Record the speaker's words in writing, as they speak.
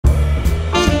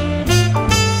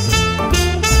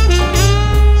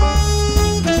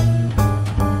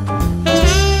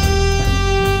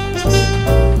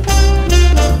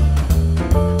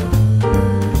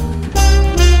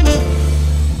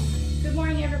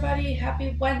everybody.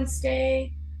 Happy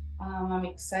Wednesday. I'm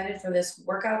excited for this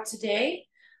workout today.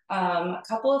 A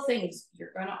couple of things.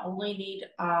 You're going to only need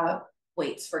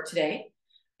weights for today,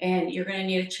 and you're going to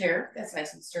need a chair that's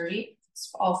nice and sturdy.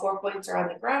 All 4 points are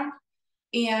on the ground.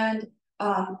 And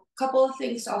a couple of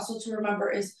things also to remember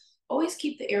is always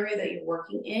keep the area that you're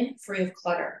working in free of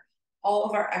clutter. All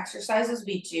of our exercises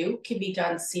we do can be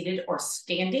done seated or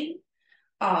standing.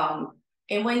 Um,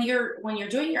 and when you're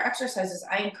doing your exercises,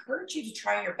 I encourage you to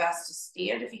try your best to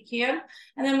stand if you can.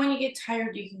 And then when you get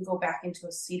tired, you can go back into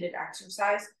a seated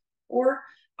exercise. Or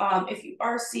if you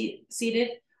are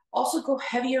seated, also go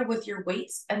heavier with your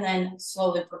weights and then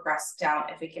slowly progress down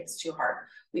if it gets too hard.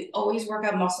 We always work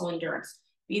on muscle endurance,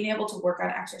 being able to work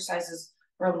on exercises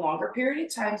for a longer period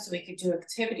of time so we could do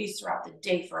activities throughout the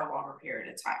day for a longer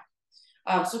period of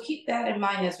time. So keep that in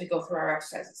mind as we go through our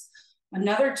exercises.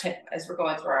 Another tip as we're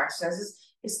going through our exercises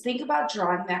is think about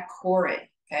drawing that core in,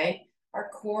 okay? Our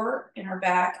core in our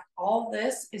back, all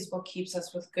this is what keeps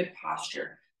us with good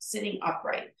posture, sitting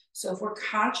upright. So if we're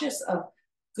conscious of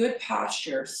good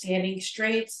posture, standing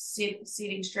straight,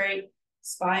 seating straight,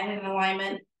 spine in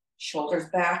alignment, shoulders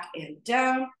back and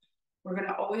down, we're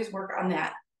gonna always work on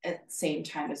that at the same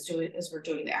time as we're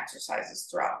doing the exercises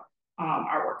throughout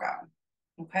our workout,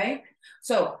 okay?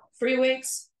 So free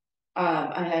weights,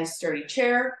 a nice sturdy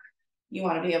chair. You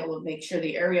want to be able to make sure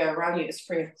the area around you is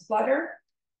free of clutter.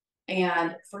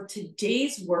 And for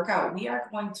today's workout, we are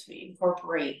going to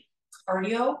incorporate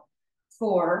cardio,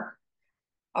 core,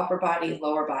 upper body,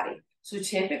 lower body. So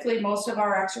typically most of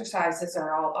our exercises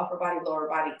are all upper body, lower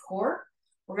body, core.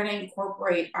 We're going to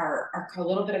incorporate our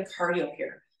little bit of cardio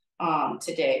here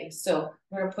today. So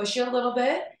we're going to push you a little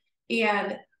bit,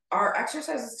 and our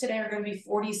exercises today are going to be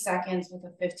 40 seconds with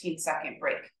a 15-second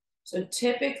break. So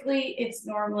typically it's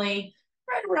normally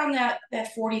right around that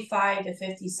 45 to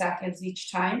 50 seconds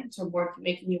each time to work,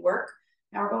 making you work.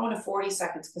 Now we're going to 40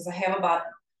 seconds because I have about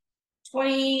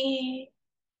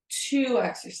 22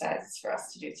 exercises for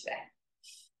us to do today.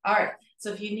 All right,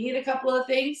 so if you need a couple of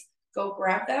things, go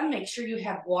grab them. Make sure you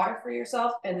have water for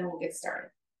yourself, and then we'll get started.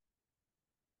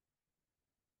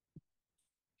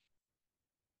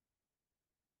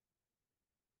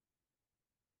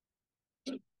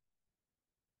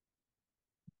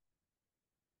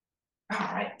 All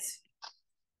right.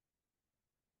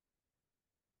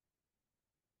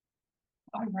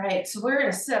 All right, so we're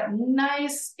gonna sit up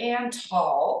nice and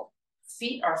tall.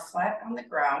 Feet are flat on the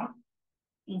ground,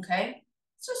 okay?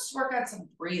 Let's just work on some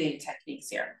breathing techniques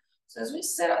here. So as we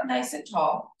sit up nice and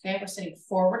tall, okay, we're sitting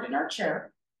forward in our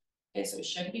chair. Okay, so we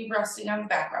shouldn't be resting on the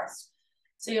backrest.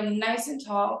 Sitting nice and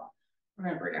tall, we're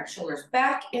gonna bring our shoulders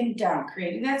back and down,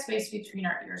 creating that space between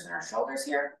our ears and our shoulders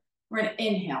here. We're gonna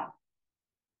inhale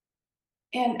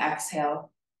and exhale.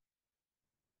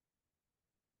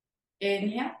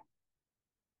 Inhale,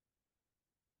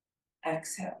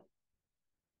 exhale.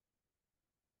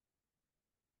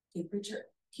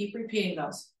 Keep repeating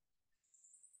those.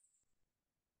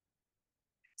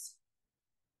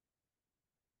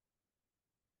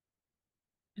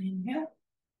 Inhale,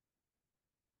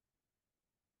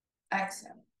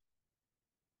 exhale.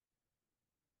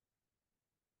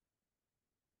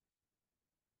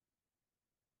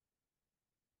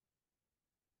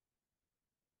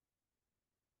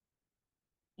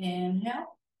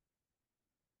 Inhale,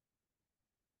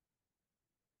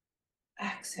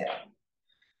 exhale.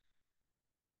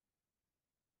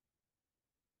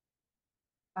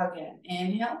 Again,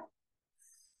 inhale,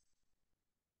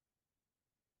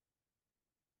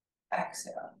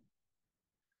 exhale.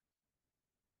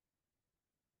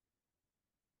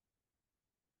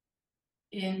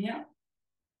 Inhale,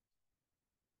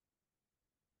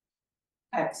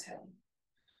 exhale.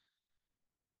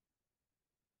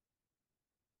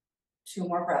 2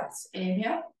 more breaths.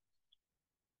 Inhale,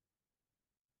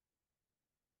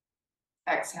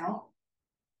 exhale.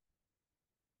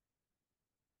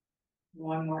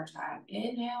 1 more time.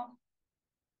 Inhale,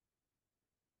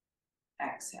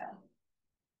 exhale.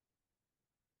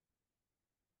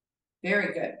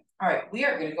 Very good. All right, we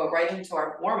are going to go right into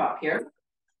our warm-up here.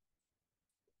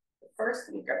 First,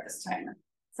 let me grab this timer.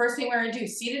 First thing we're going to do,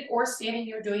 seated or standing,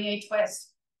 you're doing a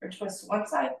twist. Or twist one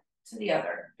side to the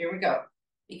other. Here we go.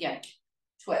 Begin.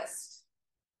 Twist.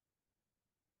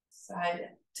 Side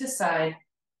to side.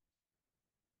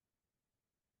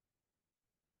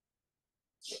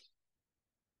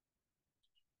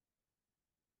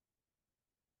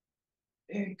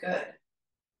 Very good.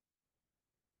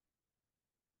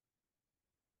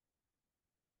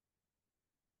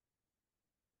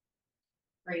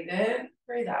 Breathe in,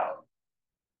 breathe out.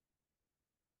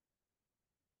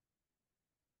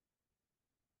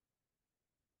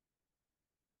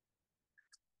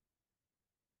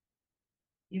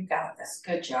 You got this.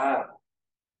 Good job.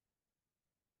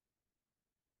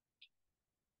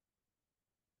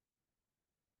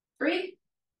 3,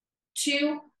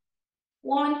 2,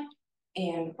 1,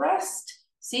 and rest.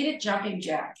 Seated jumping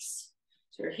jacks.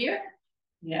 So you're here,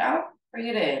 now, bring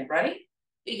it in. Ready?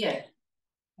 Begin.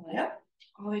 All the way up,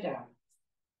 all the way down.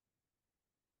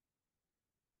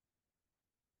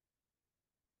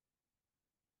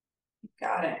 You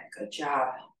got it. Good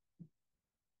job.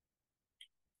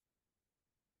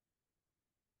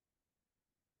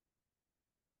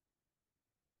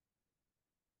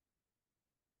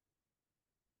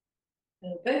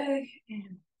 Feel big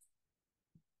and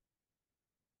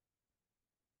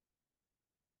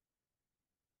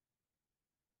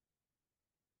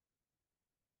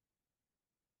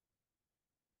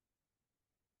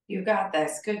you got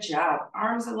this. Good job.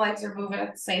 Arms and legs are moving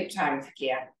at the same time if you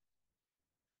can.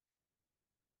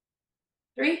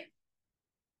 3,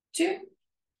 2,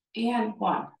 and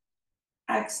 1.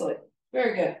 Excellent.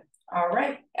 Very good. All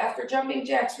right. After jumping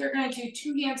jacks, we're going to do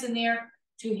 2 hands in the air,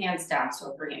 2 hands down.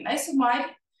 So bring it nice and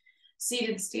wide,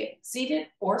 seated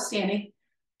or standing.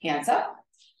 Hands up,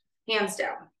 hands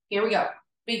down. Here we go.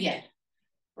 Begin.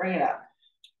 Bring it up,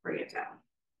 bring it down.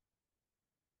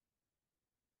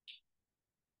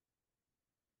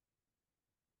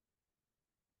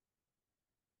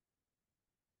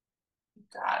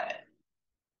 Got it.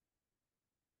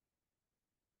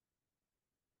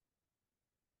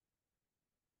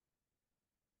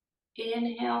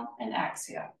 Inhale and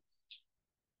exhale.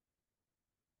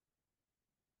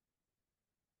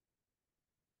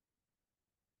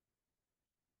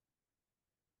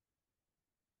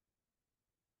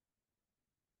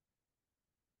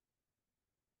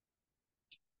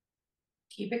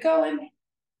 Keep it going.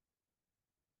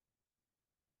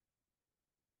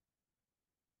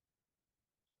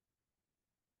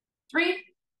 3,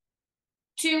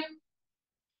 2,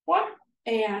 1,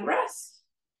 and rest.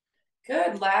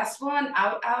 Good. Last one.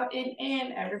 Out, out,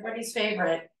 in. Everybody's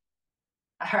favorite.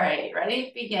 All right.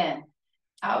 Ready? Begin.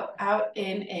 Out, out,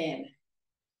 in.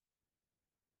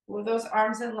 Move those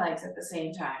arms and legs at the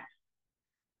same time.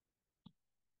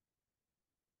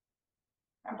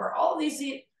 Remember, all of these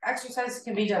exercises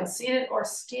can be done seated or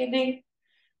standing.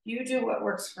 You do what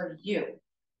works for you.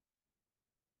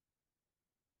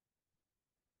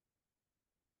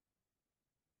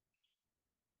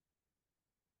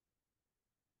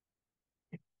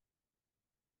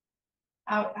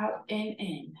 Out, out,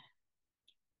 in.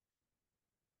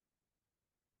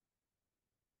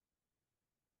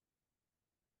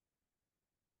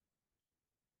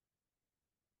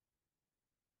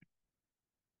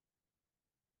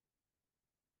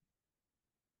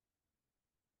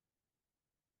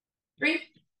 3,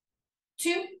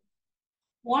 2,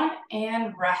 1,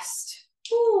 and rest.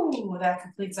 Ooh, that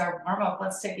completes our warm up.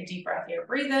 Let's take a deep breath here.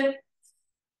 Breathe in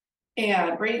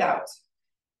and breathe out.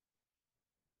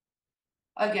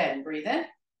 Again, breathe in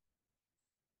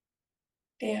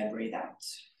and breathe out.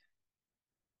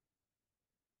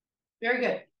 Very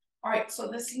good. All right,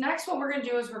 so this next one we're going to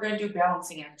do is we're going to do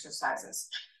balancing exercises.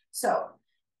 So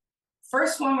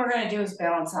first one we're going to do is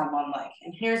balance on one leg.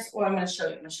 And here's what I'm going to show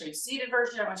you. I'm going to show you seated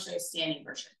version. I'm going to show you standing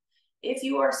version. If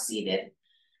you are seated,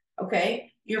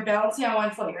 okay, you're balancing on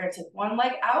one foot. You're going to take one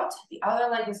leg out. The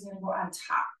other leg is going to go on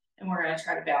top. And we're going to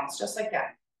try to balance just like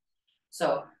that.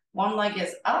 So one leg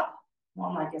is up,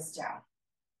 one leg is down.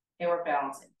 Okay, we're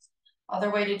balancing.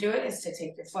 Other way to do it is to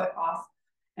take your foot off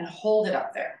and hold it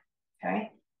up there.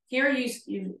 Okay. Here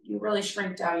you really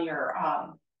shrink down your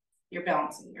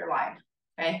balancing, your line.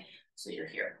 Okay. So you're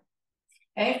here.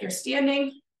 Okay. If you're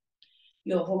standing,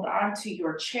 you'll hold on to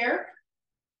your chair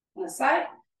on the side.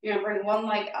 You're gonna bring one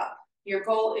leg up. Your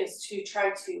goal is to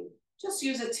try to just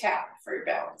use a tap for your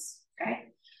balance. Okay.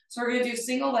 So we're gonna do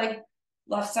single leg,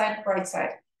 left side, right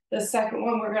side. The second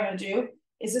one we're gonna do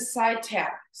is a side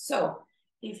tap. So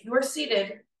if you're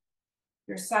seated,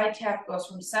 your side tap goes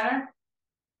from center,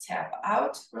 tap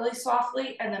out really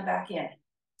softly, and then back in.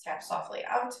 Tap softly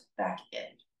out, back in.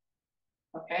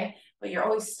 Okay, but you're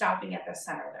always stopping at the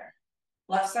center there.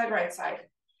 Left side, right side.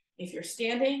 If you're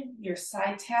standing, your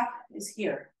side tap is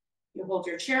here. You hold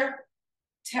your chair,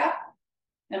 tap,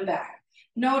 and back.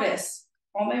 Notice,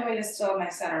 all my weight is still in my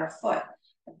center of foot.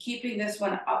 I'm keeping this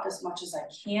one up as much as I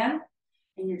can,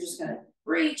 and you're just gonna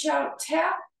reach out,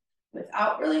 tap,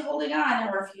 without really holding on,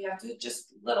 or if you have to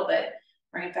just a little bit,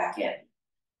 bring it back in.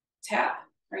 Tap,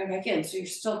 bring it back in. So you're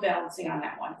still balancing on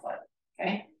that one foot,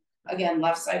 okay? Again,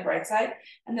 left side, right side.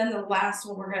 And then the last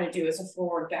one we're gonna do is a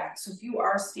forward back. So if you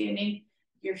are standing,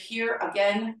 you're here,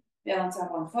 again, balance on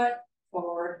one foot,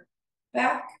 forward,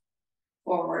 back,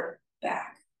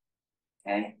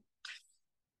 okay?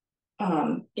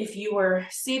 If you were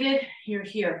seated, you're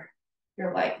here.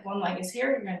 Your leg, one leg is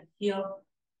here. You're gonna heel,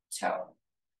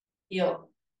 heel,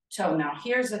 toe. Now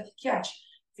here's the catch.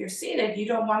 If you're seated, you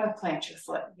don't want to plant your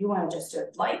foot. You want to just do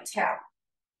a light tap,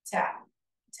 tap,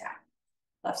 tap.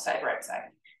 Left side, right side.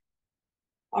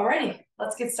 Alrighty,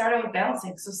 let's get started with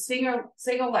balancing. So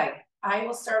single leg. I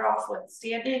will start off with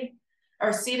standing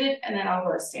or seated, and then I'll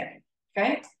go to standing.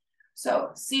 Okay.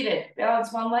 So seated,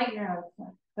 balance one leg. You're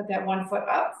gonna put that one foot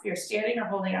up. If you're standing or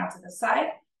holding on to the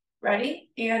side. Ready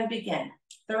and begin.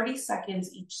 30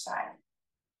 seconds each side.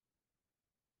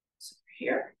 So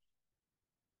here.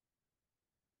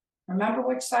 Remember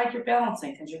which side you're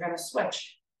balancing because you're going to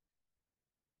switch.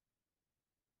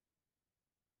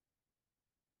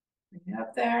 Bring it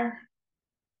up there.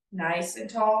 Nice and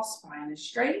tall. Spine is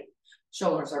straight.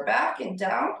 Shoulders are back and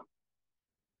down.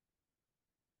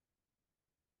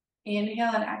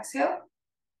 Inhale and exhale.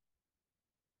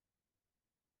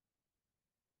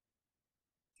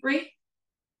 3,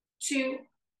 2,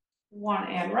 1,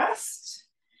 and rest.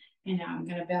 And now I'm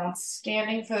going to balance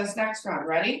standing for this next round.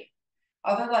 Ready?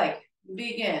 Other leg.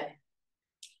 Begin.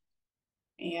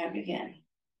 And begin.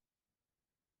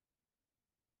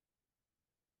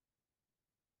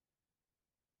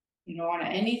 You don't want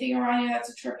anything around you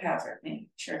that's a trip hazard. Make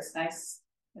sure it's nice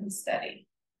and steady.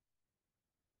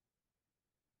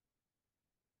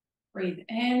 Breathe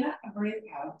in, breathe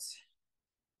out.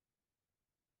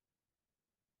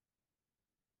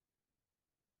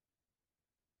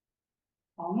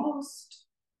 Almost.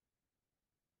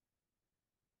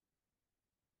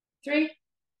 3,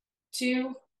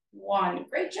 2, 1.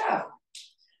 Great job.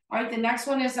 All right, the next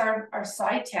one is our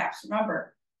side taps.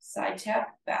 Remember, side tap,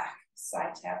 back,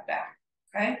 side tap, back.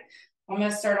 Okay, I'm going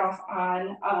to start off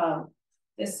on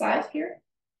this side here,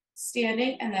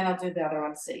 standing, and then I'll do the other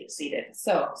one seated.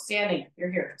 So standing,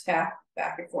 you're here, tap,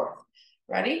 back and forth.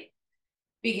 Ready?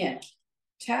 Begin.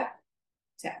 Tap,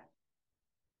 tap.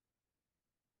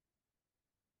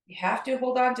 You have to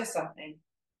hold on to something.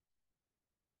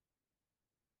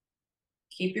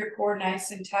 Keep your core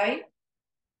nice and tight.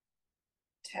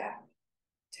 Tap,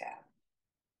 tap.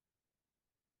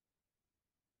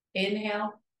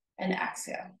 Inhale and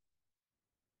exhale.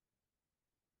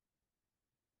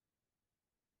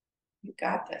 You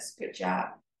got this. Good job.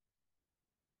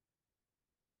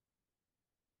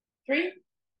 3,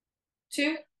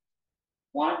 2,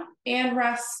 1, and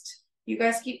rest. You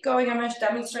guys keep going. I'm going to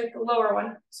demonstrate the lower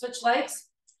one. Switch legs.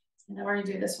 And then we're going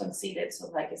to do this one seated. So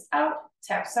leg is out,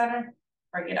 tap center,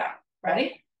 bring it up.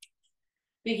 Ready?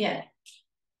 Begin.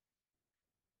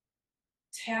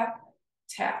 Tap,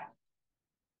 tap.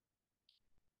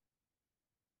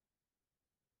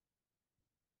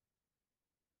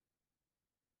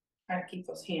 Try to keep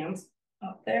those hands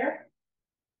up there.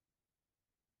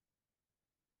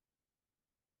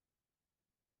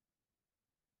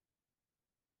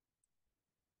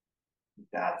 You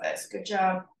got this. Good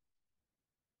job.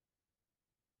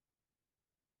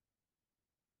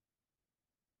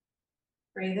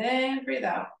 Breathe in, breathe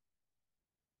out.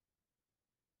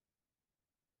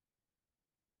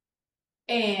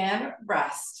 And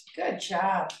rest. Good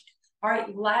job. All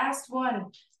right, last one.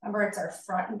 Remember, it's our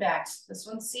front and back. This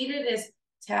one seated is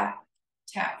tap,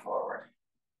 tap forward.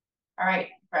 All right,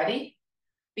 ready?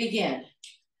 Begin.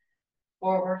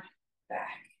 Forward,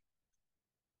 back.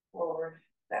 Forward,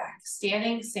 back.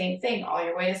 Standing, same thing. All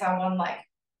your weight is on one leg.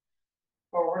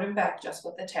 Forward and back, just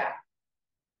with the tap.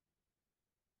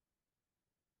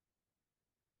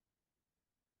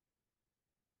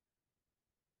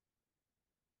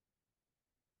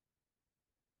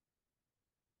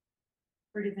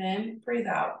 Breathe in, breathe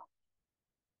out.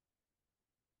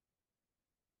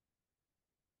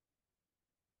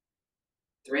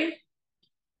 Three,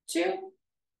 two,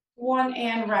 one,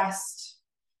 and rest.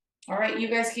 All right, you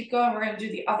guys keep going. We're going to do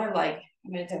the other leg.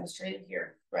 I'm going to demonstrate it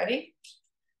here. Ready?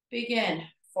 Begin.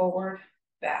 Forward,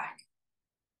 back.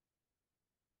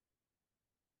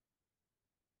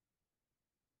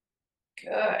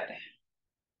 Good.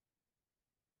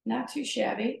 Not too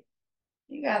shabby.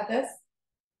 You got this.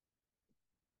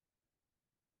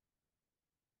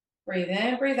 Breathe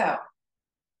in, breathe out.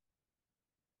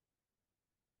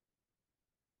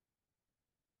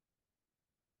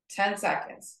 Ten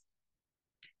seconds.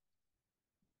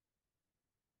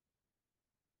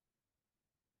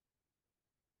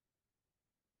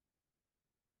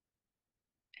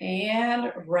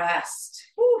 And rest.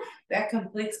 Whew, that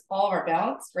completes all of our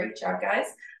balance. Great job, guys.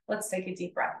 Let's take a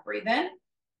deep breath. Breathe in.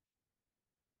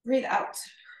 Breathe out.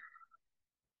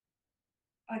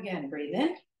 Again, breathe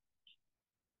in.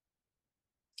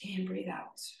 And breathe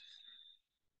out.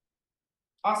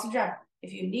 Awesome job.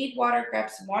 If you need water,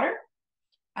 grab some water.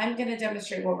 I'm going to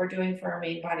demonstrate what we're doing for our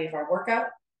main body of our workout,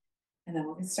 and then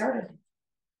we'll get started.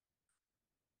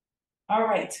 All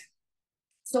right.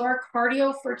 So our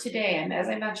cardio for today, and as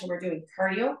I mentioned, we're doing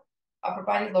cardio, upper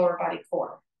body, lower body,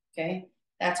 core. Okay.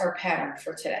 That's our pattern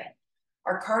for today.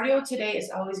 Our cardio today is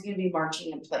always going to be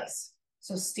marching in place.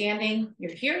 So standing,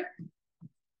 you're here,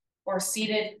 or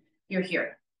seated, you're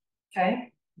here.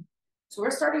 Okay. So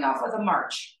we're starting off with a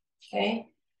march. Okay.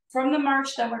 From the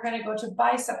march, then we're going to go to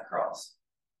bicep curls.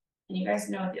 And you guys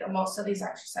know most of these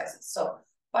exercises. So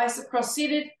bicep curls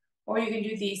seated, or you can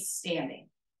do these standing.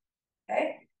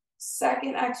 Okay.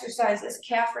 Second exercise is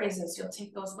calf raises. You'll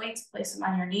take those weights, place them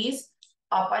on your knees,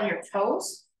 up on your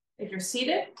toes. If you're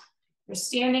seated, you're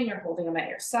standing, you're holding them at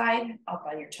your side, up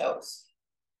on your toes.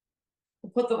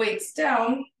 We'll put the weights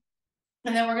down,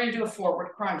 and then we're going to do a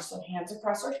forward crunch. So hands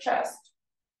across our chest.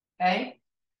 Okay.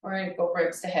 We're going to go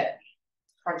ribs to hip.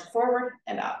 Crunch forward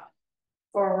and up,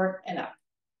 forward and up.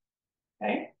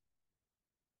 Okay.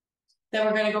 Then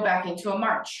we're going to go back into a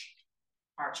march.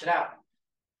 March it out.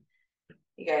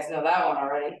 You guys know that one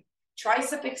already.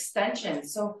 Tricep extension.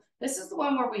 So this is the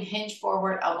one where we hinge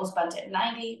forward, elbows bent at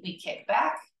 90. We kick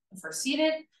back. If we're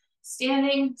seated,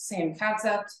 standing, same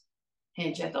concept.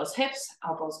 Hinge at those hips,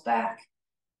 elbows back,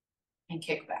 and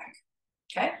kick back.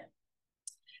 Okay.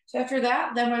 So after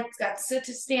that, then we've got sit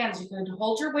to stands. You can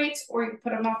hold your weights, or you can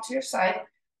put them off to your side.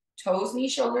 Toes, knee,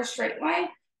 shoulders, straight line.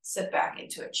 Sit back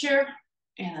into a chair,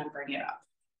 and then bring it up.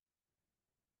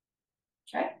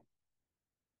 Okay.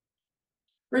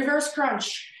 Reverse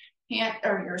crunch.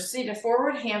 You're seated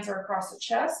forward, hands are across the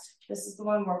chest. This is the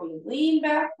one where we lean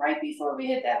back right before we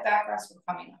hit that back rest.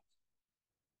 We're coming up.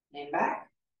 Lean back,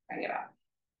 bring it up.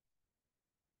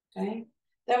 Okay.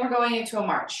 Then we're going into a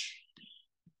march.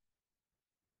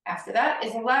 After that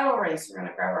is a lateral raise. We're going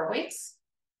to grab our weights.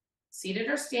 Seated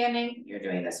or standing, you're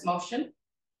doing this motion.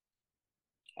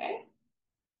 Okay.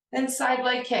 Then side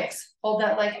leg kicks. Hold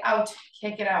that leg out,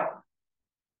 kick it out.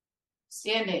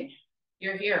 Standing,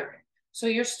 you're here. So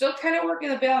you're still kind of working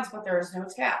the balance, but there is no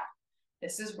tap.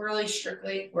 This is really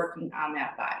strictly working on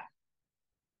that thigh.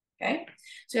 Okay,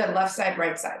 so you have left side,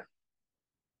 right side.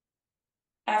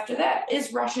 After that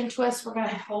is Russian twist. We're going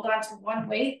to hold on to one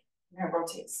weight. We're going to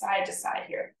rotate side to side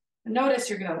here. Notice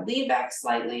you're going to lean back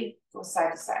slightly, go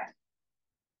side to side.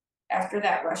 After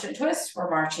that Russian twist, we're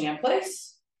marching in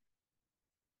place.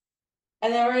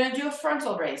 And then we're going to do a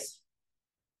frontal raise.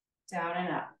 Down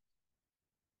and up.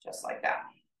 Just like that.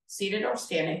 Seated or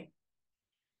standing.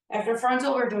 After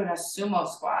frontal, we're doing a sumo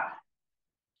squat.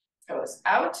 Toes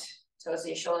out, toes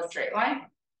knee shoulder straight line.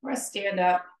 We're gonna stand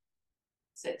up,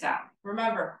 sit down.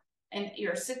 Remember, in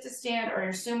your sit to stand or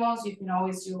your sumos, you can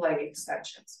always do leg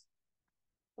extensions.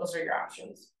 Those are your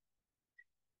options.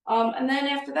 And then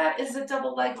after that is a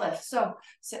double leg lift. So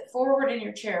sit forward in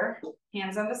your chair,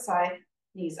 hands on the side,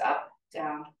 knees up,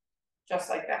 down, just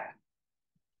like that.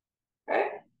 Okay.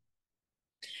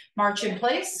 March in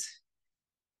place.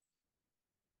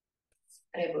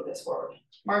 I move this forward.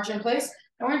 March in place.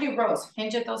 And we're gonna do rows.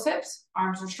 Hinge at those hips,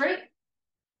 arms are straight,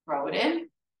 row it in.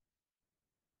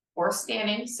 Or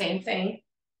standing, same thing.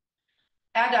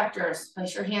 Adductors,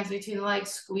 place your hands between the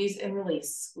legs, squeeze and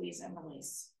release, squeeze and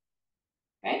release.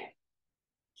 Okay.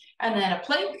 And then a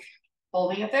plank,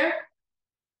 holding it there.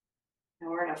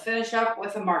 And we're gonna finish up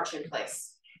with a march in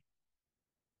place.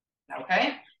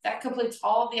 Okay, that completes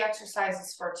all of the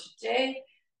exercises for today.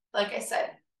 Like I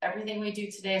said, everything we do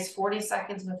today is 40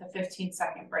 seconds with a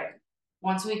 15-second break.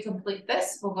 Once we complete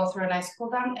this, we'll go through a nice cool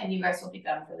down and you guys will be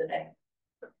done for the day.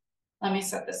 Let me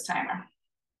set this timer.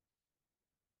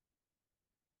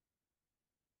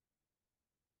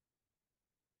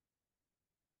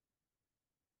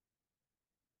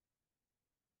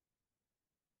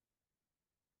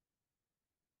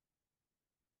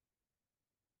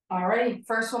 All right,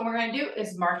 first one we're gonna do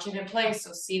is march it in place.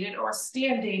 So seated or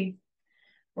standing,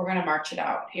 we're gonna march it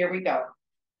out. Here we go.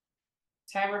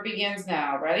 Timer begins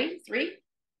now. Ready? 3,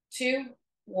 2,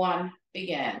 1,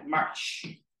 begin. March.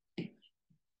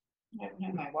 I don't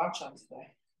have my watch on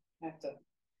today. I have to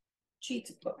cheat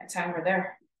to put my timer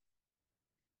there.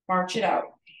 March it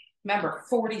out. Remember,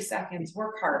 40 seconds.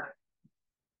 Work hard.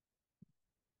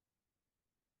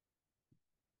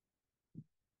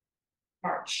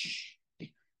 March.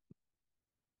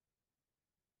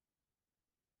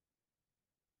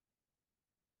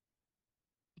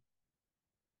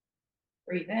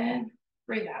 Breathe in,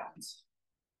 breathe out.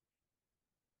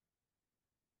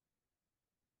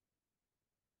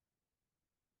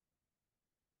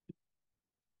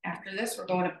 After this, we're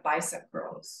going to bicep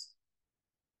curls.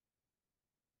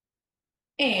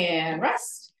 And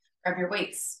rest. Grab your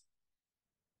weights.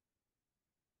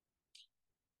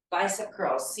 Bicep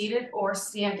curls, seated or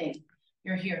standing.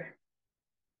 You're here.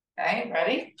 Okay,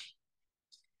 ready?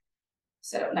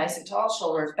 Sit up nice and tall,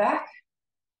 shoulders back.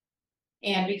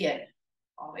 And begin.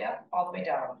 All the way up, all the way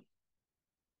down.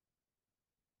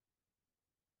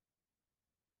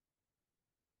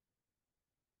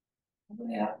 All the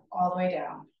way up, all the way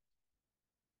down.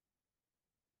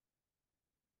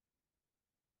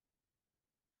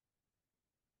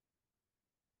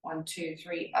 One, two,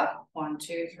 three, up. One,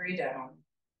 two, three, down.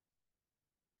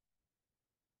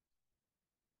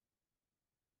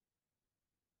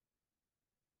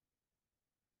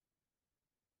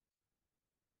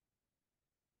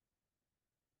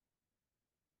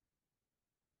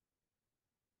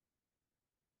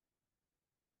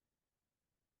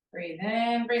 Breathe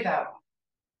in, breathe out.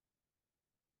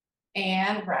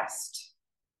 And rest.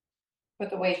 Put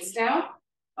the weights down.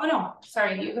 Oh no,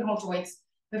 sorry, you can hold your weights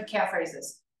with calf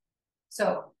raises.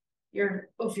 So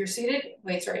if you're seated,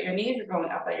 weights are at your knees, you're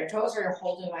going up at your toes, or you're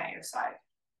holding them at your side.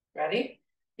 Ready?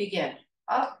 Begin.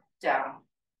 Up, down.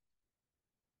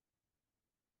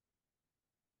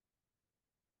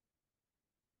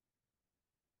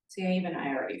 See, even I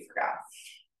already forgot.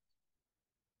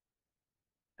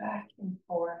 Back and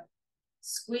forth.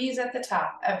 Squeeze at the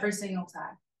top every single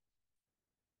time.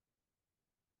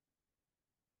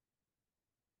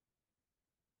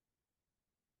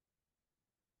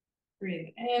 Breathe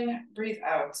in, breathe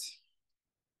out.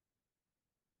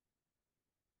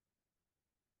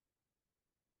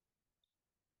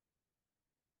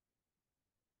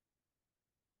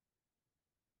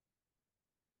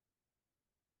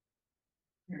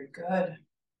 Very good.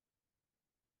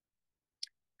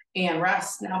 And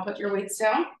rest. Now put your weights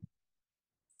down.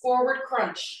 Forward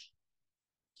crunch.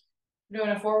 We're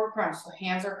doing a forward crunch. So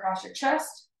hands are across your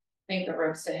chest. Think the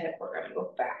ribs to hip. We're going to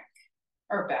go back.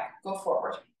 Or back. Go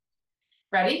forward.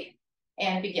 Ready?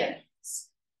 And begin.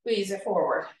 Squeeze it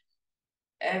forward.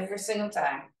 Every single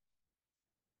time.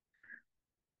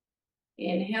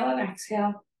 Inhale and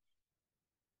exhale.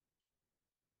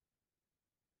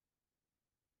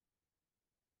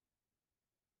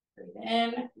 Breathe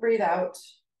in, breathe out.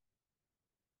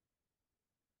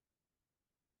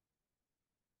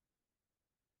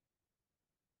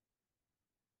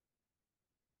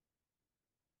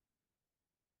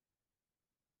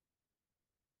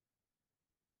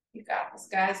 You got this,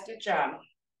 guys. Good job.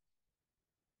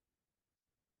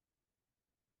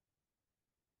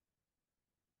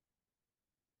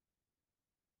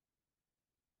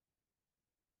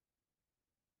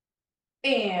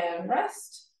 And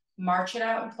rest. March it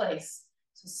out in place.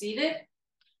 So seated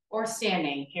or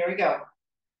standing. Here we go.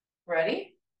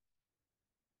 Ready?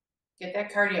 Get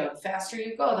that cardio. The faster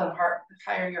you go, the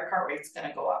higher your heart rate's going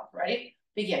to go up. Ready?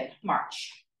 Begin.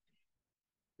 March.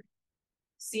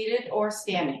 Seated or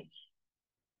standing.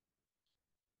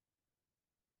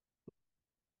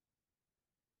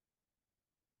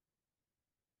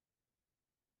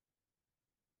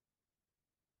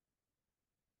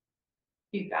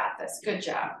 You got this. Good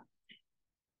job.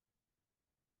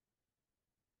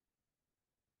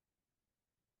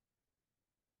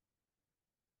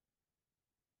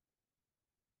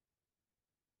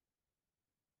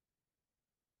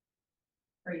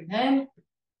 Breathe in.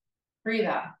 Breathe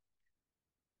out.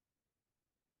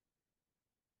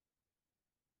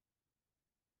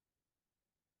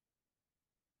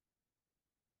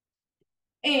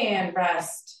 And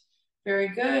rest. Very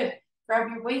good. Grab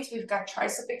your weights. We've got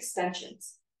tricep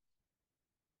extensions.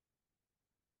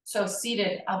 So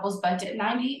seated, elbows bent at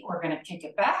 90. We're going to kick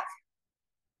it back.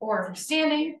 Or if you're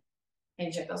standing,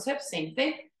 hinge at those hips, same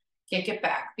thing. Kick it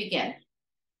back. Begin.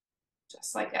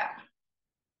 Just like that.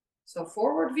 So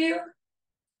forward view,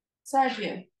 side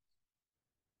view.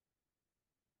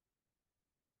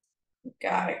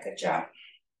 Got it. Good job.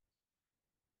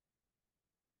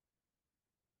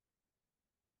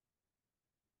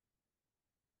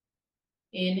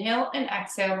 Inhale and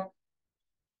exhale.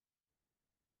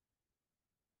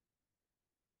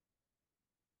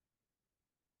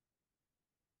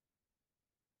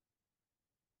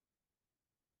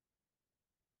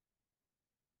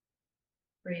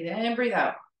 Breathe in and breathe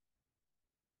out.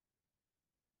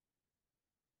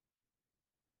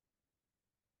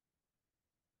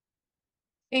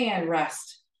 And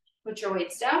rest. Put your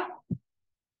weights down.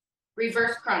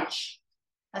 Reverse crunch.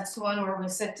 That's the one where we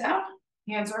sit down.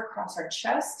 Hands are across our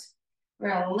chest. We're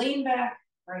going to lean back,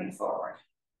 bring it forward.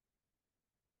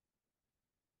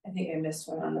 I think I missed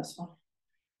one on this one.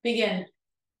 Begin.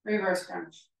 Reverse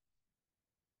crunch.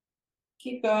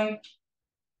 Keep going.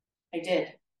 I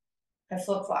did. I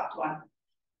flip-flopped one.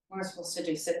 We're supposed to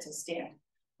do sit to stand.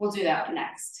 We'll do that one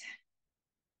next.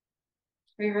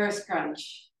 Reverse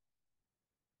crunch.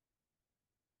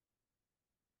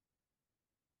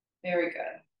 Very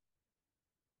good.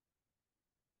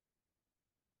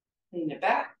 Lean it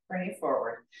back, bring it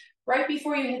forward. Right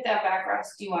before you hit that back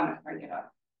rest, you want to bring it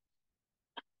up.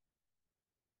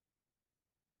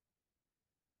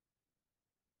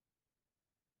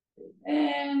 Breathe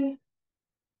in,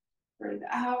 breathe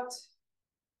out,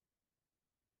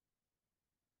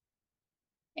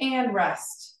 and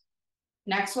rest.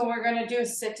 Next one we're going to do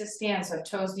is sit to stand. So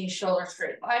toes, knees, shoulders,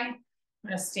 straight line. I'm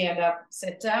going to stand up,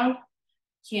 sit down.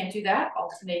 Can't do that,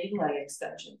 alternating leg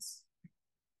extensions.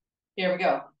 Here we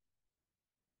go.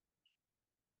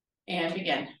 And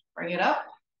begin. Bring it up,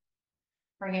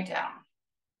 bring it down.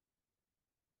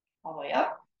 All the way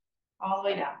up, all the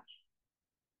way down.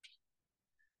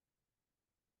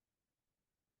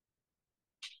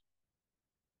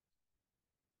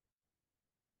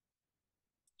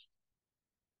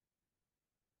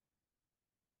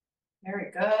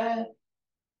 Very good.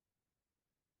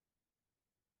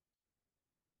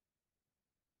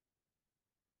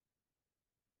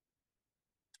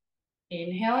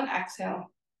 Inhale and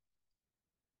exhale.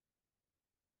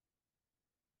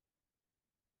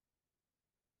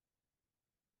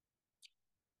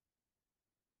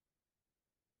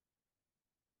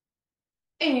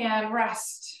 And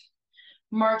rest.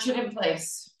 March it in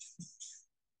place.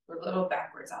 We're a little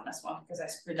backwards on this one because I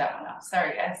screwed that one up.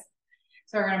 Sorry, guys.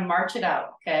 So we're going to march it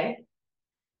out, okay?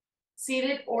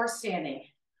 Seated or standing.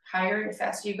 Higher the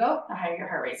faster you go, the higher your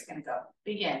heart rate's going to go.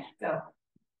 Begin. Go.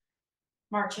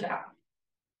 March it out.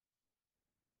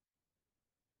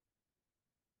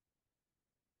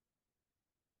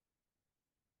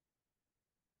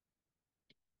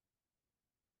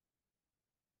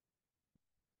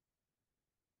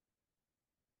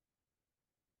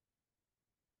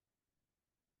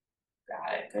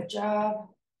 Got it. Good job.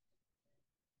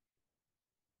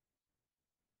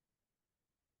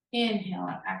 Inhale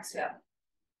and exhale.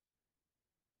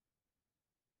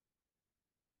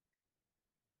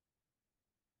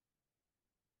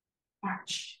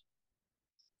 March.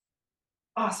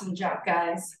 Awesome job,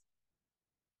 guys.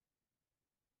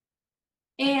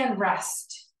 And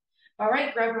rest. All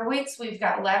right, grab your weights. We've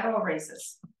got lateral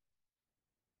raises.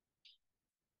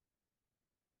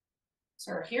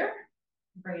 So we're here.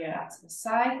 Bring it out to the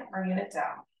side, bringing it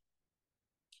down.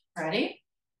 Ready?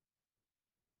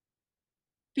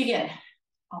 Begin.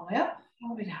 All the way up,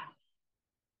 all the way down.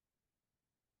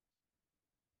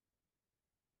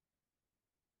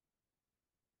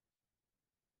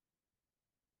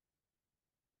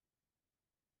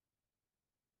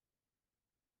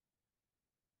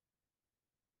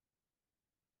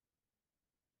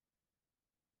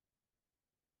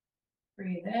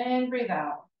 Breathe in, breathe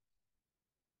out.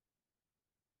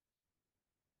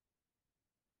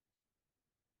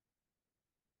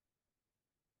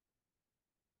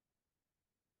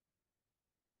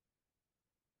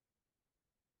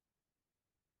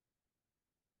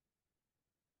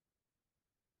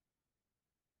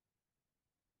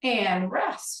 And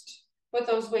rest. Put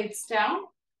those weights down.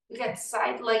 We got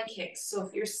side leg kicks. So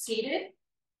if you're seated,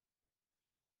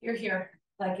 you're here.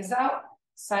 Leg is out,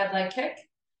 side leg kick.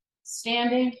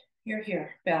 Standing, you're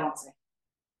here, balancing.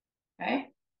 Okay?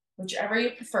 Whichever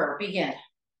you prefer, begin.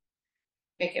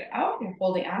 Kick it out. You're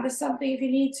holding onto something if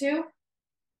you need to.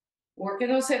 Working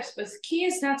those hips, but the key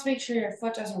is not to make sure your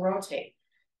foot doesn't rotate.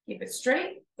 Keep it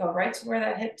straight, go right to where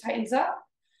that hip tightens up,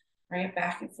 bring it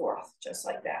back and forth, just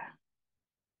like that.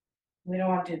 We don't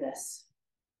want to do this.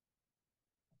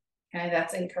 Okay,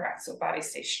 that's incorrect. So body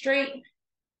stays straight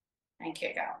and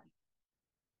kick out.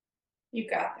 You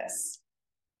got this.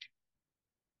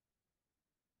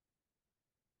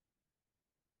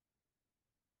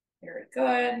 Very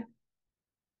good.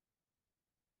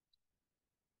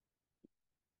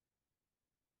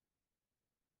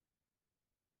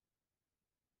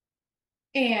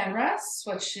 And rest,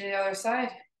 switch to the other side.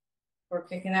 We're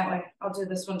kicking that way. I'll do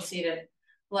this one seated.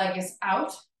 Leg is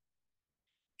out.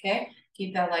 Okay,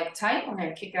 keep that leg tight. We're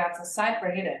gonna kick it out to the side,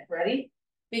 bring it in. Ready?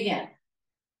 Begin.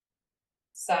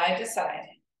 Side to side.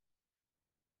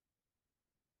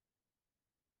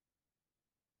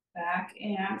 Back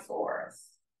and forth.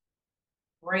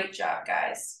 Great job,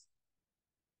 guys.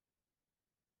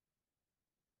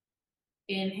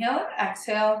 Inhale and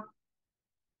exhale.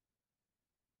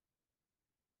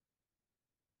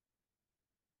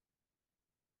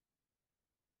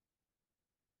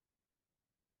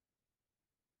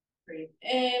 Breathe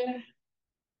in,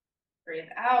 breathe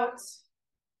out.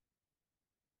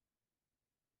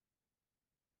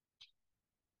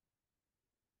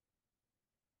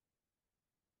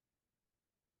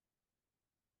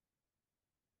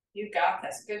 You got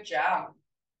this. Good job.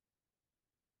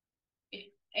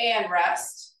 And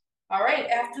rest. All right,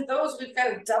 after those, we've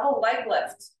got a double leg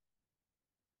lift.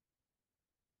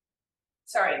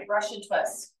 Sorry, Russian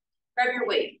twist. Grab your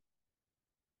weight.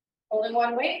 Holding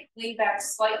one weight, lean back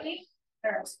slightly.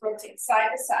 Arms rotate side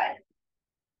to side.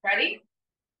 Ready?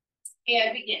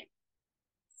 And begin.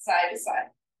 Side to side.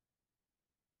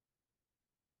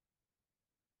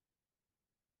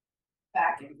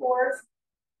 Back and forth.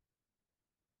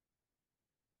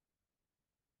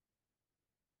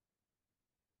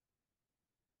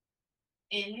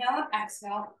 Inhale and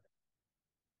exhale.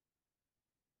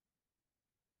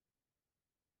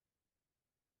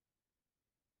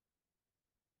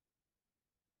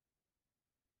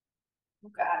 You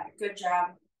got it. Good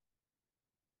job.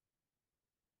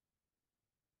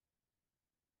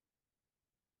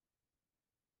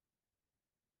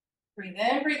 Breathe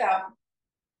in, breathe out.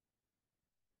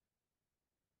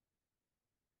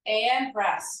 And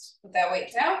rest. Put that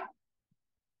weight down.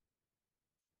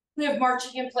 We have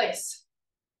marching in place.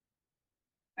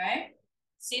 Okay?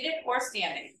 Seated or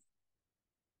standing.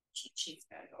 Cheat sheet's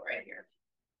gonna go right here.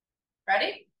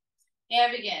 Ready?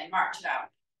 And begin. March it out.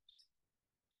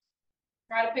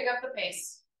 Try to pick up the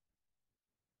pace.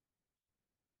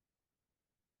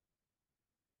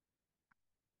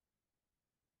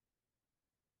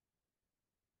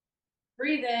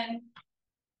 Breathe in.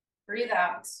 Breathe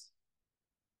out.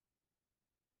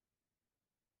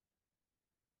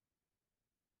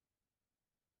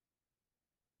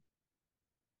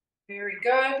 Very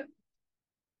good.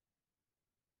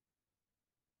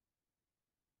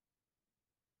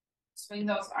 Swing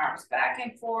those arms back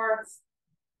and forth.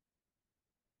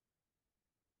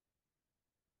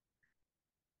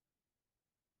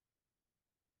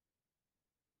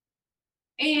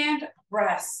 And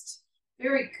rest.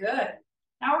 Very good.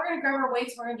 Now we're gonna grab our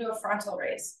weights. We're gonna do a frontal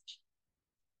raise.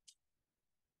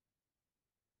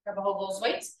 Grab a hold of those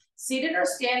weights. Seated or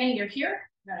standing, you're here.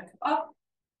 You're gonna come up,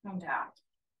 come down.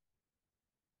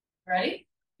 Ready?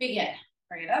 Begin.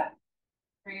 Bring it up,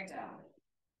 bring it down.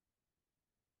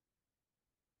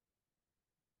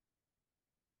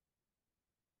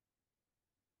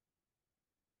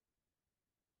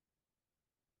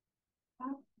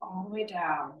 Up, all the way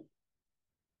down.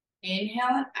 Inhale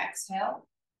and exhale.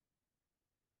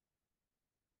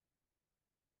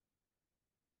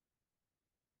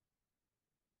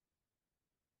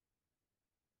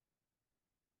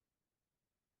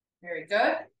 Very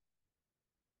good.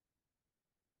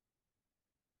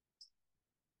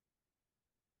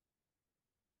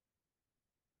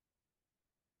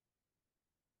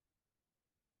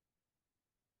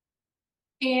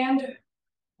 And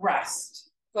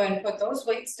rest. Go ahead and put those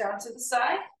weights down to the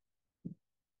side.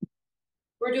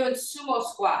 We're doing sumo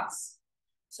squats.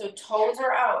 So toes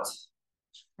are out.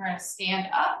 We're gonna stand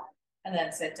up and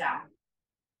then sit down.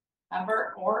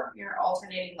 Remember, or your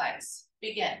alternating legs.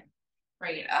 Begin.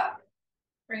 Bring it up,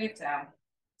 bring it down.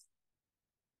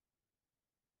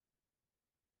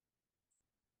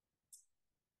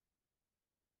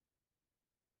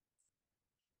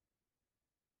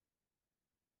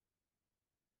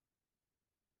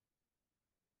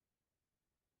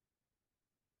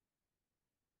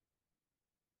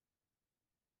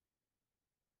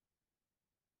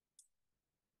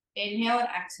 Inhale and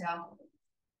exhale.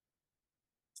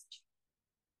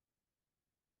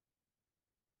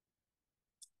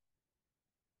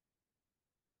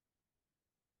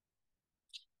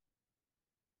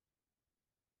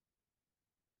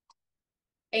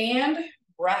 And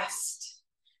rest.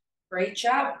 Great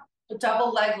job. The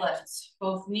double leg lifts,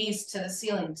 both knees to the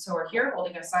ceiling. So we're here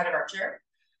holding the side of our chair.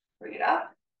 Bring it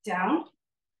up, down.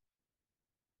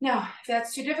 Now, if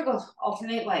that's too difficult,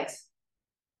 alternate legs.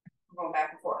 We're going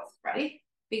back and forth. Ready?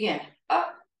 Begin.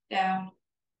 Up, down.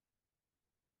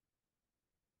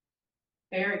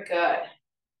 Very good.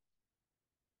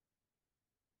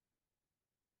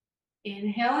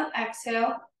 Inhale and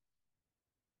exhale.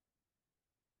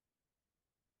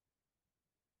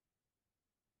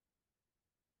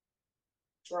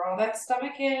 Draw that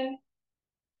stomach in.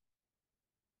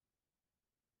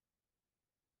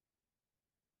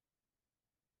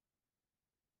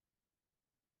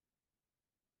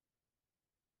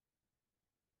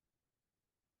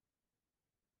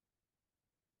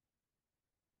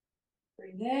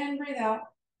 Breathe in, breathe out.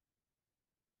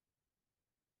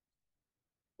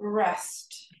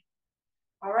 Rest.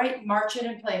 All right, march it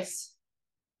in place.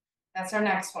 That's our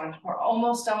next one. We're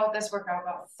almost done with this workout,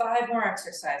 about 5 more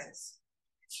exercises.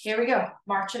 Here we go,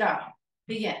 march it out.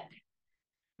 Begin,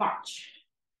 march.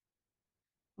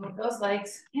 Move those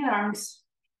legs and arms.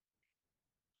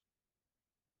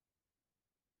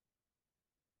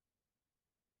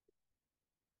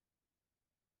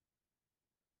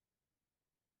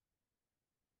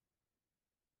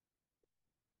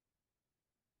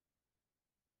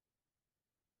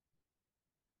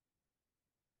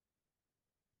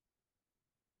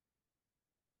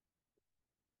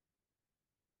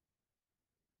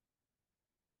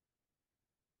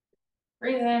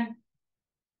 Breathe in,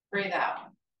 breathe out.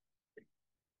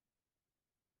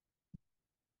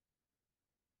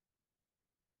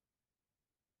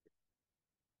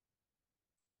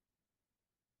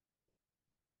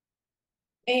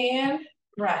 And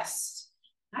rest.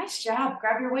 Nice job.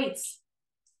 Grab your weights.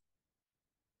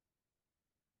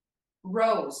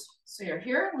 Rows. So you're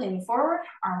here, leaning forward,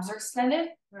 arms are extended.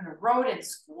 We're gonna row it and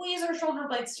squeeze our shoulder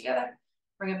blades together.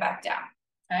 Bring it back down,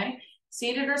 okay?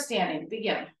 Seated or standing,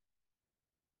 begin.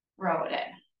 Row it in.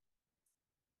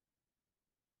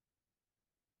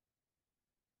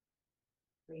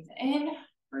 Breathe in,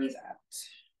 breathe out.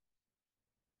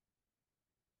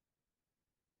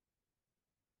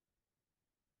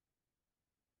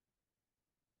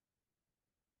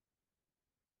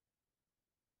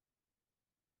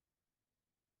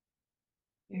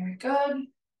 Very good.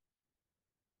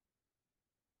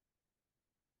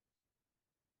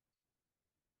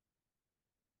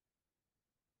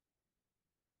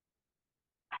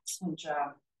 Excellent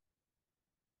job.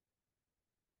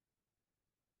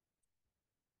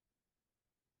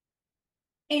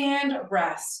 And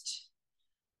rest.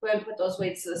 Go ahead and put those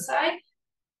weights to the side.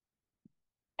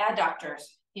 Adductors,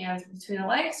 hands between the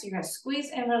legs. You're gonna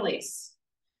squeeze and release.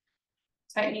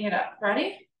 Tightening it up.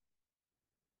 Ready?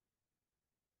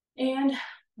 And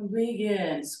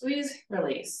begin. Squeeze,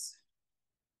 release.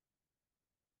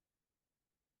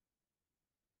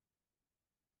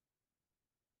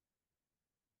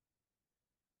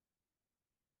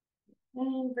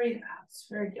 And breathe out.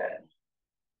 Very good.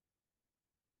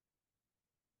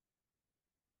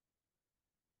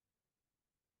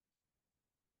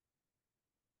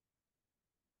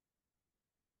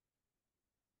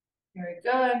 Very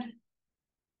good.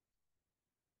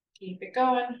 Keep it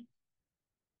going.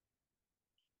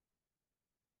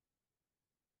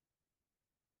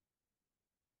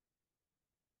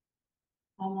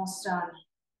 Almost done.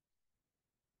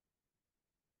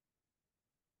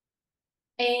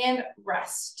 And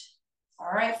rest.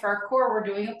 All right, for our core, we're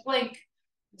doing a plank.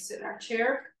 We sit in our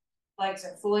chair, legs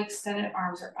are fully extended,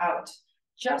 arms are out,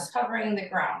 just hovering the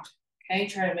ground. Okay,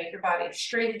 try to make your body as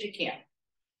straight as you can.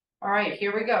 All right,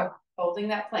 here we go. Holding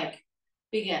that plank.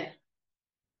 Begin.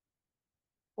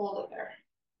 Hold it there.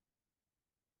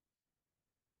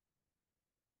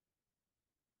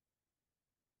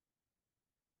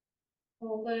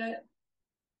 Hold it.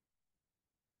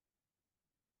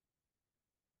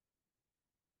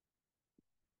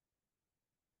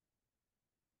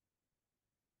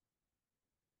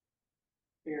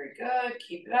 Very good.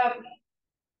 Keep it up.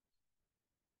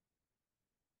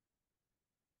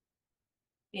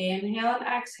 Inhale and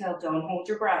exhale. Don't hold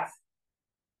your breath.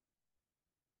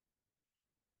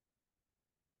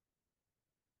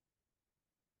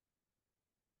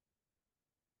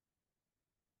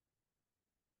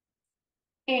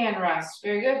 And rest.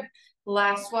 Very good.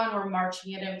 Last one, we're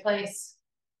marching it in place.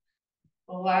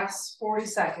 The last 40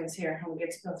 seconds here, and we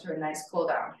get to go through a nice cool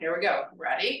down. Here we go.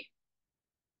 Ready?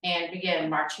 And begin.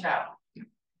 March it out.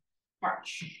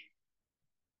 March.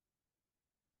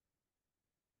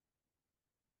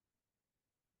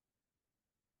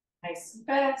 Nice and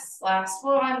fast. Last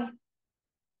one.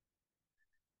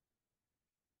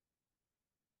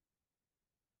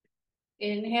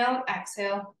 Inhale,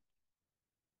 exhale.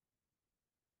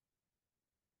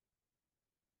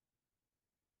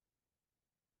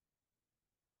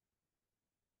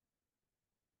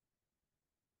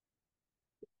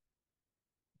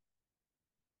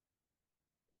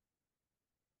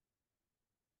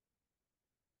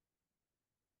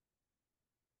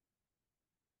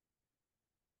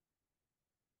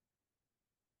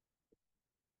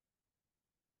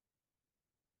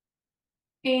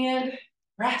 And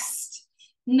rest.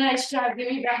 Nice job. Give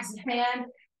me back a hand.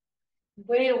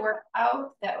 Way to work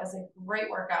out. That was a great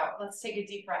workout. Let's take a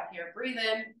deep breath here. Breathe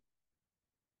in.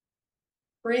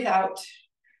 Breathe out.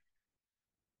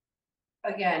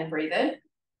 Again, breathe in.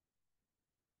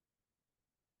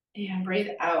 And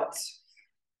breathe out.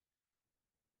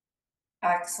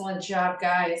 Excellent job,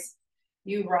 guys.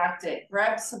 You rocked it.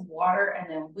 Grab some water and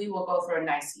then we will go through a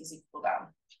nice, easy cool down.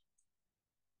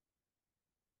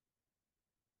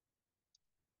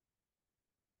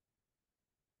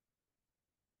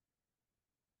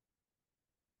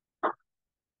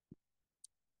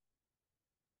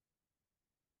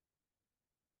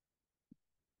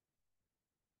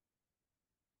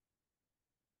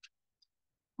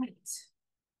 Right.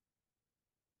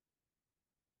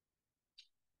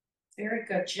 Very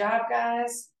good job,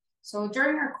 guys. So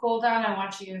during our cool down, I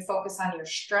want you to focus on your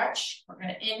stretch. We're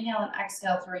going to inhale and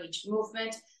exhale through each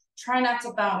movement. Try not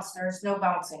to bounce. There's no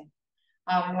bouncing.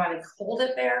 We want to hold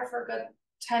it there for a good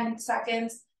 10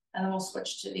 seconds, and then we'll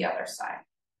switch to the other side.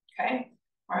 Okay.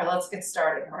 All right, let's get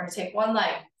started. We're gonna take one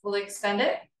leg, fully extend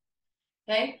it.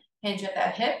 Okay, hinge at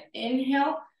that hip.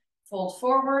 Inhale, fold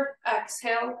forward,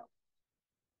 exhale.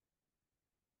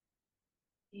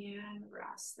 And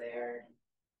rest there.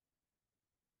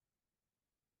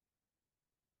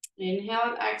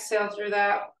 Inhale and exhale through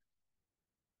that.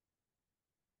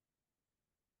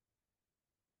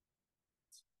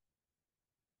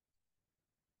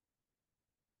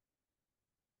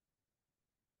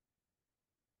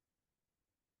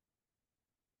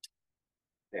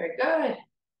 Very good.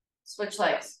 Switch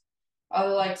legs.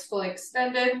 Other legs fully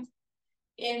extended.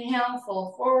 Inhale,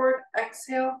 fold forward,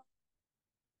 exhale.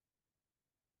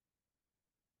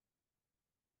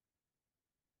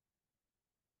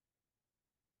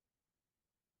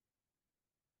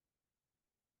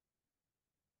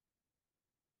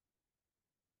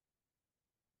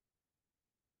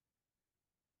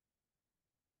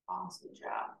 Awesome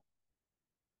job.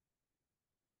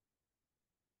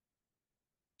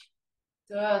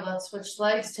 Good, let's switch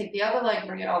legs. Take the other leg,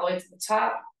 bring it all the way to the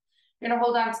top. You're gonna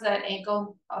hold on to that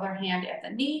ankle, other hand at the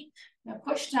knee. Now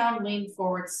push down, lean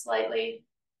forward slightly.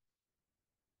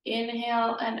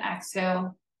 Inhale and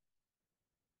exhale.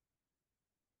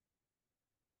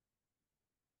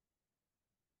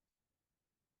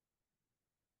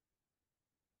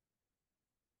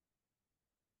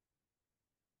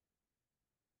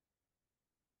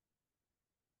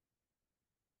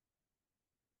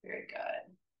 Very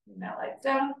good. Bring that leg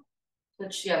down.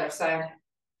 Switch the other side.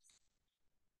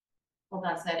 Hold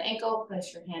on to that ankle,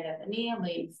 place your hand at the knee,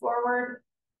 lean forward.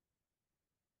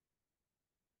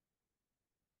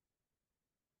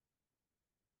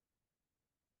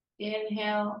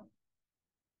 Inhale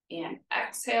and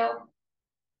exhale.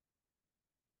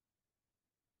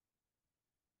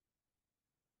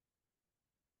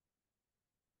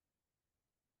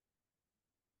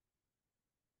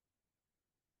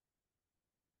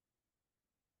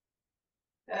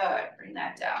 Good, bring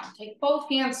that down. Take both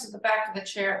hands to the back of the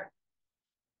chair.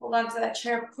 Hold on to that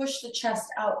chair, push the chest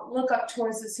out, look up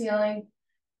towards the ceiling.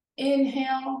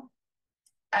 Inhale,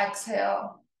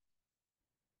 exhale.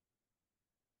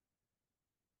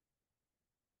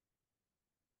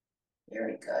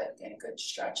 Very good, get a good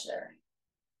stretch there.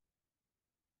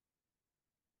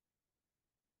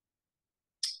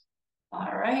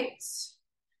 All right,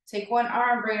 take one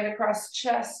arm, bring it across the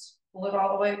chest, pull it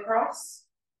all the way across.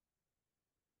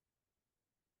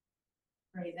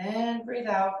 Breathe in, breathe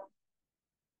out.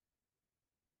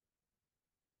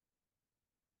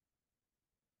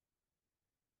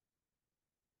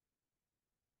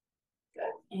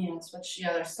 Good, and switch to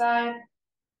the other side.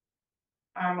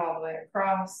 Arm all the way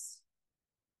across.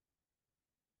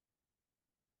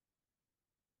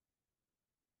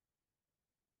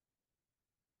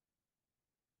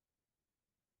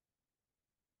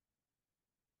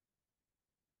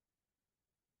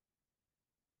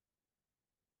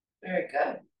 Very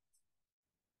good.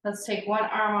 Let's take one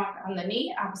arm on the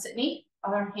knee, opposite knee,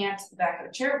 other hand to the back of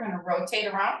the chair. We're gonna rotate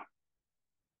around.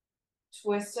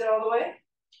 Twist it all the way.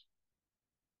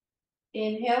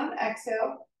 Inhale and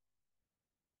exhale.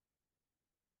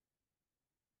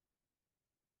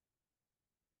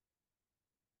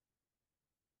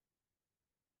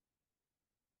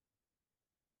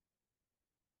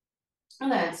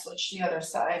 And then switch to the other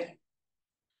side.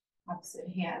 Opposite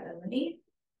hand and the knee.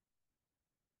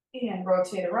 And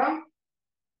rotate around.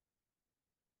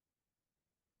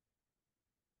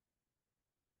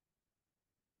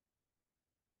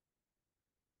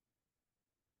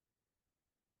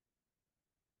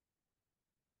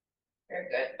 Very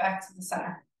good. Back to the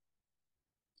center.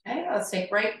 Okay, let's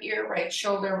take right ear, right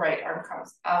shoulder, right arm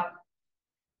comes up.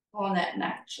 Pulling that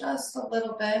neck just a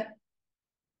little bit.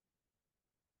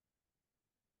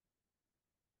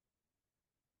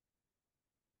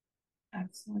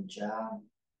 Excellent job.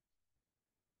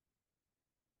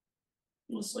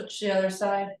 We'll switch to the other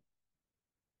side.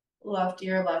 Left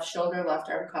ear, left shoulder, left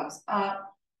arm comes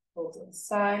up. Pull to the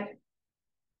side.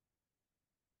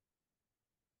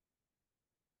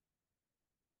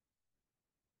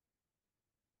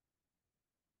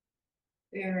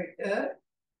 Very good.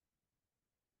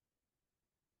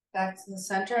 Back to the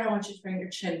center. I want you to bring your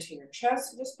chin to your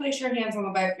chest. Just place your hands on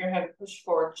the back of your head and push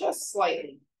forward just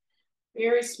slightly.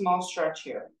 Very small stretch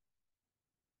here.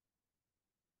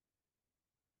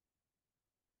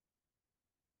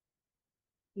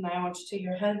 Now I want you to take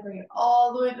your head, bring it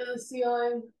all the way to the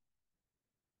ceiling,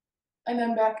 and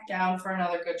then back down for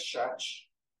another good stretch.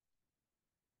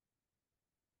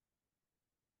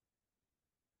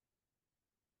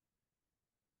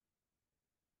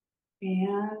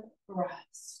 And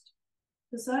rest.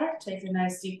 The center, take a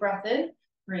nice deep breath in,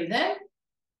 breathe in.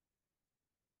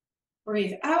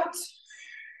 Breathe out.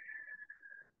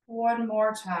 One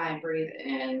more time. Breathe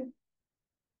in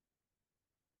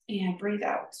and breathe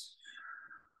out.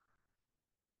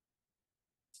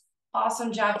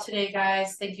 Awesome job today,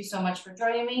 guys. Thank you so much for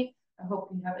joining me. I hope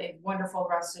you have a wonderful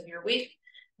rest of your week,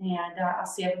 and I'll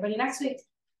see everybody next week.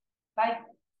 Bye.